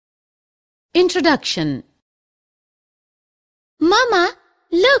Introduction. Mama,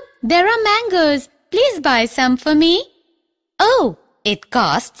 look, there are mangoes. Please buy some for me. Oh, it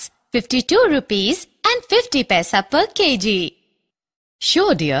costs 52 rupees and 50 paisa per kg.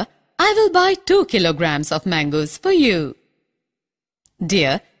 Sure, dear. I will buy 2 kilograms of mangoes for you.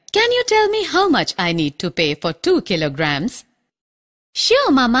 Dear, can you tell me how much I need to pay for 2 kilograms?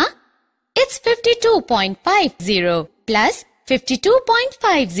 Sure, Mama. It's 52.50 plus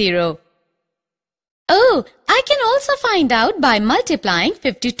 52.50. Oh, I can also find out by multiplying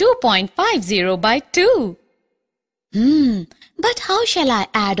 52.50 by 2. But how shall I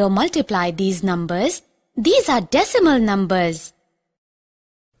add or multiply these numbers? These are decimal numbers.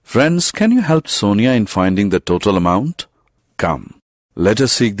 Friends, can you help Sonia in finding the total amount? Come, let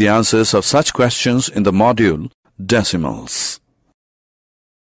us seek the answers of such questions in the module Decimals.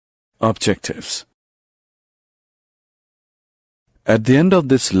 Objectives. At the end of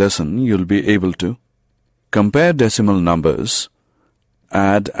this lesson, you'll be able to compare decimal numbers,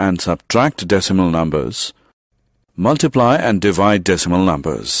 add and subtract decimal numbers, multiply and divide decimal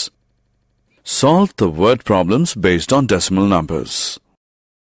numbers, solve the word problems based on decimal numbers.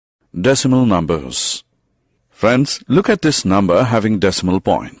 Decimal numbers. Friends, look at this number having decimal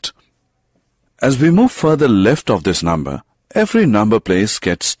point. As we move further left of this number, every number place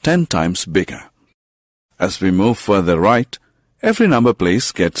gets 10 times bigger. As we move further right, every number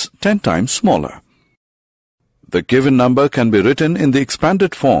place gets 10 times smaller. The given number can be written in the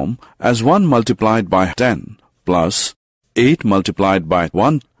expanded form as 1 multiplied by 10 plus 8 multiplied by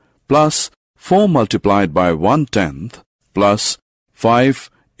 1 plus 4 multiplied by 1/10 plus 5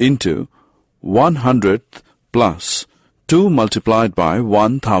 into 100th plus 2 multiplied by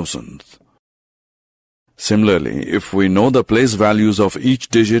 1,000th. Similarly, if we know the place values of each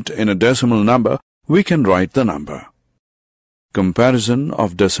digit in a decimal number, we can write the number. Comparison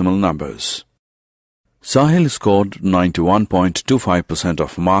of decimal numbers. Sahil scored 91.25%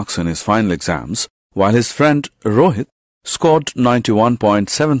 of marks in his final exams, while his friend Rohit scored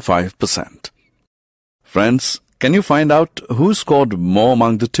 91.75%. Friends, can you find out who scored more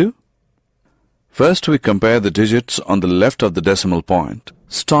among the two? First, we compare the digits on the left of the decimal point,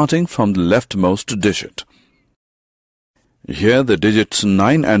 starting from the leftmost digit. Here the digits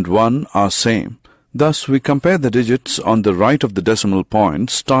 9 and 1 are same. Thus, we compare the digits on the right of the decimal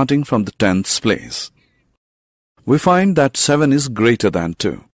point starting from the 10th place. We find that 7 is greater than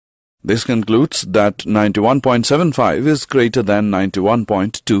 2. This concludes that 91.75 is greater than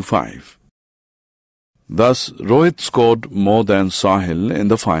 91.25. Thus, Rohit scored more than Sahil in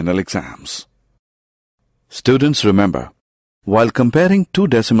the final exams. Students, remember, while comparing two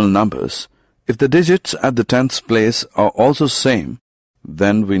decimal numbers, if the digits at the 10th place are also same,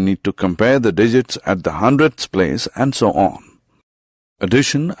 then we need to compare the digits at the 100th place and so on.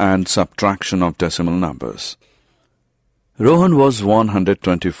 Addition and subtraction of decimal numbers. Rohan was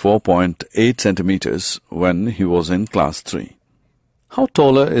 124.8 centimeters when he was in class 3. How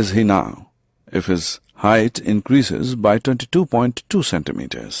taller is he now if his height increases by 22.2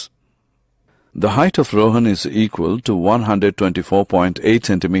 centimeters? The height of Rohan is equal to 124.8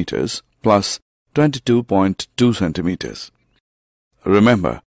 centimeters plus 22.2 centimeters.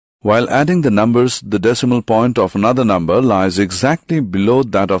 Remember, while adding the numbers, the decimal point of another number lies exactly below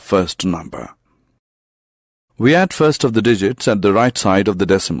that of first number. We add first of the digits at the right side of the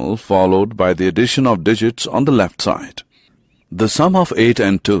decimal, followed by the addition of digits on the left side. The sum of 8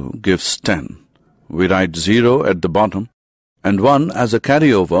 and 2 gives 10. We write 0 at the bottom and 1 as a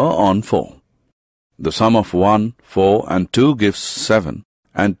carryover on 4. The sum of 1, 4 and 2 gives 7,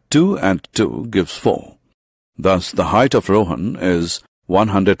 and 2 and 2 gives 4. Thus, the height of Rohan is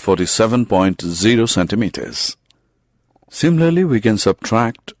 147.0 centimeters. Similarly, we can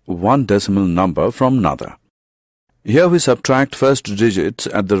subtract one decimal number from another. Here we subtract first digits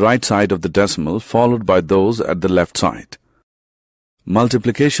at the right side of the decimal, followed by those at the left side.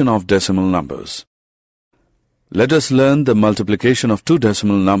 Multiplication of decimal numbers. Let us learn the multiplication of two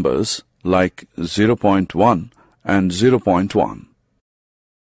decimal numbers like 0.1 and 0.1.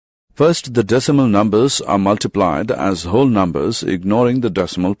 First, the decimal numbers are multiplied as whole numbers, ignoring the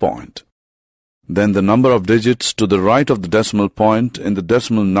decimal point. Then the number of digits to the right of the decimal point in the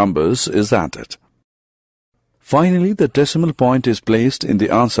decimal numbers is added. Finally, the decimal point is placed in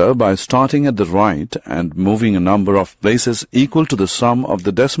the answer by starting at the right and moving a number of places equal to the sum of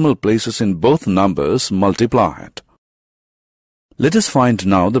the decimal places in both numbers multiplied. Let us find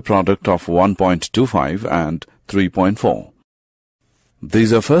now the product of 1.25 and 3.4.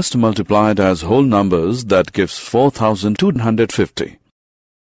 These are first multiplied as whole numbers, that gives 4,250.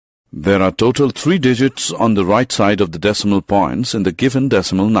 There are total 3 digits on the right side of the decimal points in the given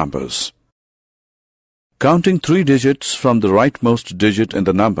decimal numbers. Counting 3 digits from the rightmost digit in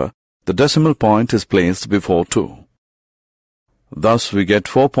the number, the decimal point is placed before 2. Thus, we get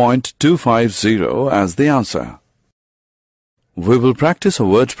 4.250 as the answer. We will practice a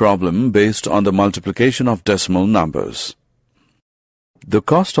word problem based on the multiplication of decimal numbers. The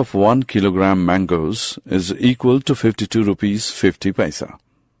cost of 1 kilogram mangoes is equal to 52 rupees 50 paisa.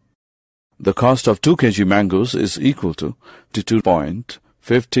 The cost of 2 kg mangoes is equal to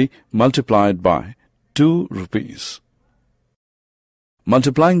 52.50 multiplied by 2 rupees.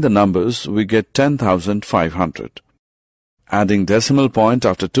 Multiplying the numbers, we get 10,500. Adding decimal point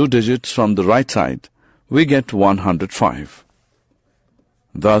after 2 digits from the right side, we get 105.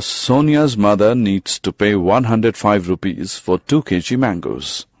 Thus, Sonia's mother needs to pay 105 rupees for 2 kg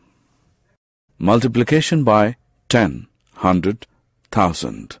mangoes. Multiplication by 10, 100,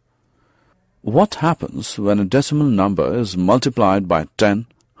 1000. What happens when a decimal number is multiplied by 10,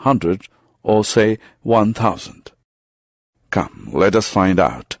 100 or say 1000? Come, let us find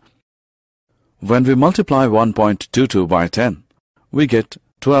out. When we multiply 1.22 by 10, we get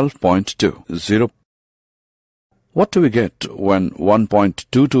 12.20. What do we get when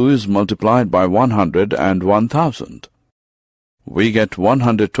 1.22 is multiplied by 100 and 1000? We get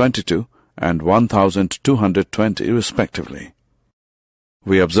 122 and 1220 respectively.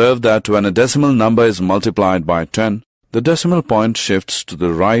 We observe that when a decimal number is multiplied by 10, the decimal point shifts to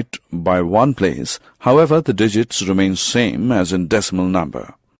the right by 1 place, however the digits remain same as in decimal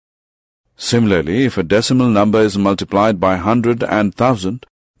number. Similarly, if a decimal number is multiplied by 100 and 1000,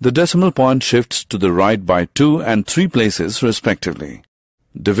 the decimal point shifts to the right by 2 and 3 places respectively.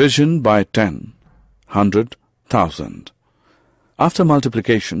 Division by 10, 100, 1000. After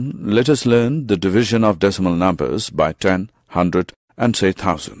multiplication, let us learn the division of decimal numbers by 10, 100 and say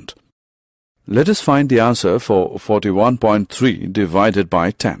 1000. Let us find the answer for 41.3 divided by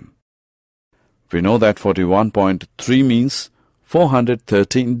 10. We know that 41.3 means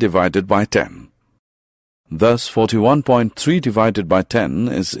 413 divided by 10. Thus, 41.3 divided by 10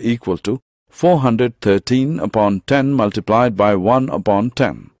 is equal to 413 upon 10 multiplied by 1 upon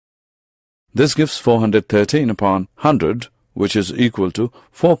 10. This gives 413 upon 100, which is equal to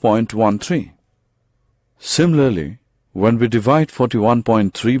 4.13. Similarly, when we divide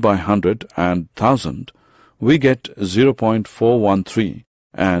 41.3 by 100 and 1000, we get 0.413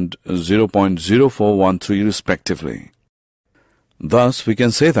 and 0.0413 respectively. Thus, we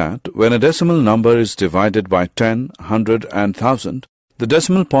can say that when a decimal number is divided by 10, 100 and 1000, the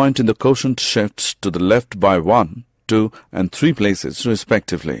decimal point in the quotient shifts to the left by 1, 2 and 3 places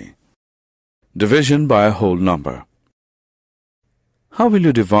respectively. Division by a whole number. How will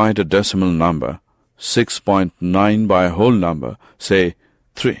you divide a decimal number 6.9 by a whole number, say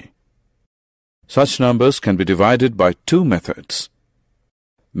 3? Such numbers can be divided by 2 methods.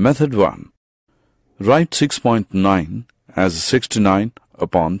 Method 1. Write 6.9 as 69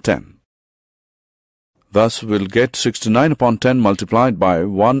 upon 10. Thus, we'll get 69 upon 10 multiplied by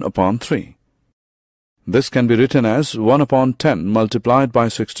 1 upon 3. This can be written as 1 upon 10 multiplied by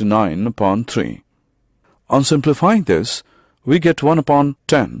 69 upon 3. On simplifying this, we get 1 upon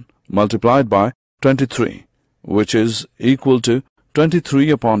 10 multiplied by 23, which is equal to 23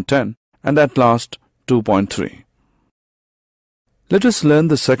 upon 10 and at last 2.3. Let us learn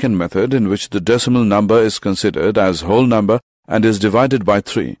the second method in which the decimal number is considered as whole number and is divided by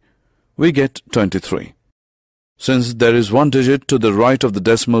 3. We get 23. Since there is 1 digit to the right of the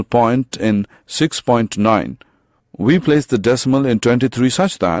decimal point in 6.9, we place the decimal in 23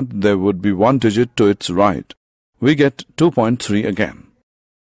 such that there would be 1 digit to its right. We get 2.3 again.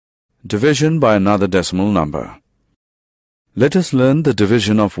 Division by another decimal number. Let us learn the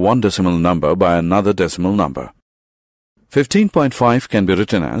division of one decimal number by another decimal number. 15.5 can be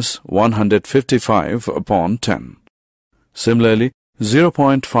written as 155 upon 10. Similarly,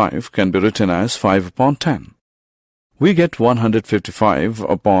 0.5 can be written as 5 upon 10. We get 155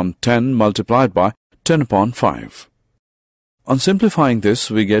 upon 10 multiplied by 10 upon 5. On simplifying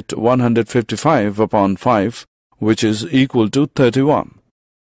this, we get 155 upon 5, which is equal to 31.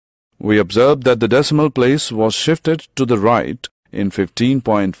 We observe that the decimal place was shifted to the right in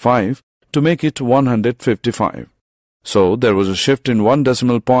 15.5 to make it 155. So, there was a shift in 1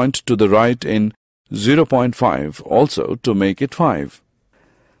 decimal point to the right in 0.5 also to make it 5.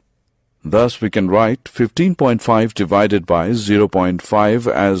 Thus, we can write 15.5 divided by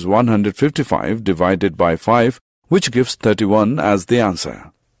 0.5 as 155 divided by 5, which gives 31 as the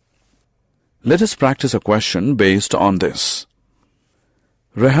answer. Let us practice a question based on this.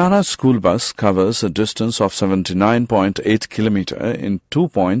 Rehana's school bus covers a distance of 79.8 km in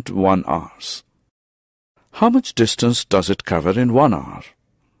 2.1 hours. How much distance does it cover in 1 hour?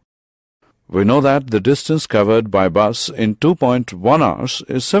 We know that the distance covered by bus in 2.1 hours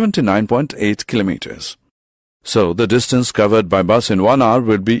is 79.8 kilometers. So, the distance covered by bus in 1 hour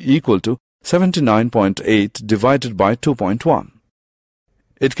will be equal to 79.8 divided by 2.1.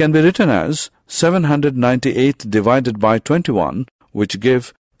 It can be written as 798 divided by 21, which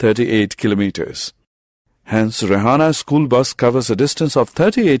give 38 kilometers. Hence, Rehana's school bus covers a distance of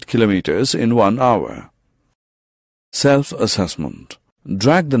 38 kilometers in 1 hour. Self-assessment.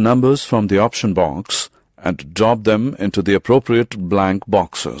 Drag the numbers from the option box and drop them into the appropriate blank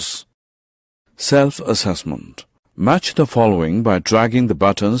boxes. Self-assessment. Match the following by dragging the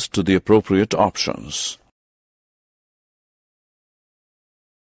buttons to the appropriate options.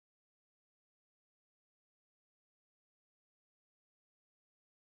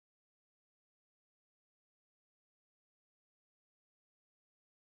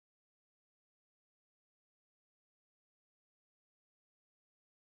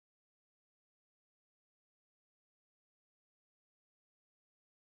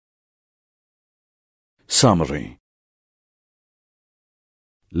 Summary.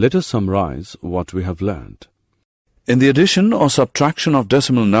 Let us summarize what we have learned. In the addition or subtraction of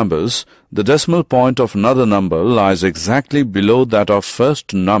decimal numbers, the decimal point of another number lies exactly below that of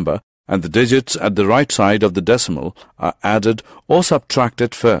first number, and the digits at the right side of the decimal are added or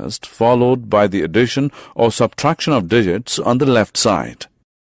subtracted first, followed by the addition or subtraction of digits on the left side.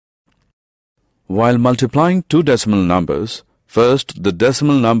 While multiplying two decimal numbers, first the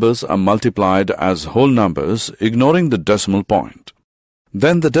decimal numbers are multiplied as whole numbers, ignoring the decimal point.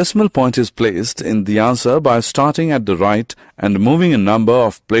 Then the decimal point is placed in the answer by starting at the right and moving a number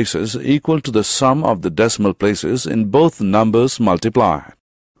of places equal to the sum of the decimal places in both numbers multiplied.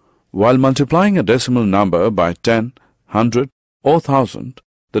 While multiplying a decimal number by 10, 100 or 1000,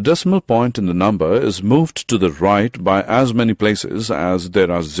 the decimal point in the number is moved to the right by as many places as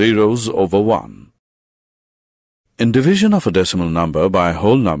there are zeros over 1. In division of a decimal number by a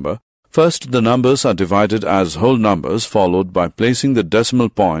whole number, first the numbers are divided as whole numbers, followed by placing the decimal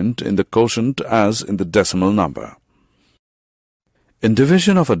point in the quotient as in the decimal number. In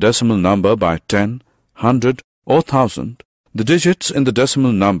division of a decimal number by 10, 100 or 1000, the digits in the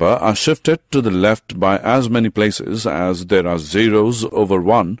decimal number are shifted to the left by as many places as there are zeros over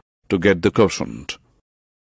 1 to get the quotient.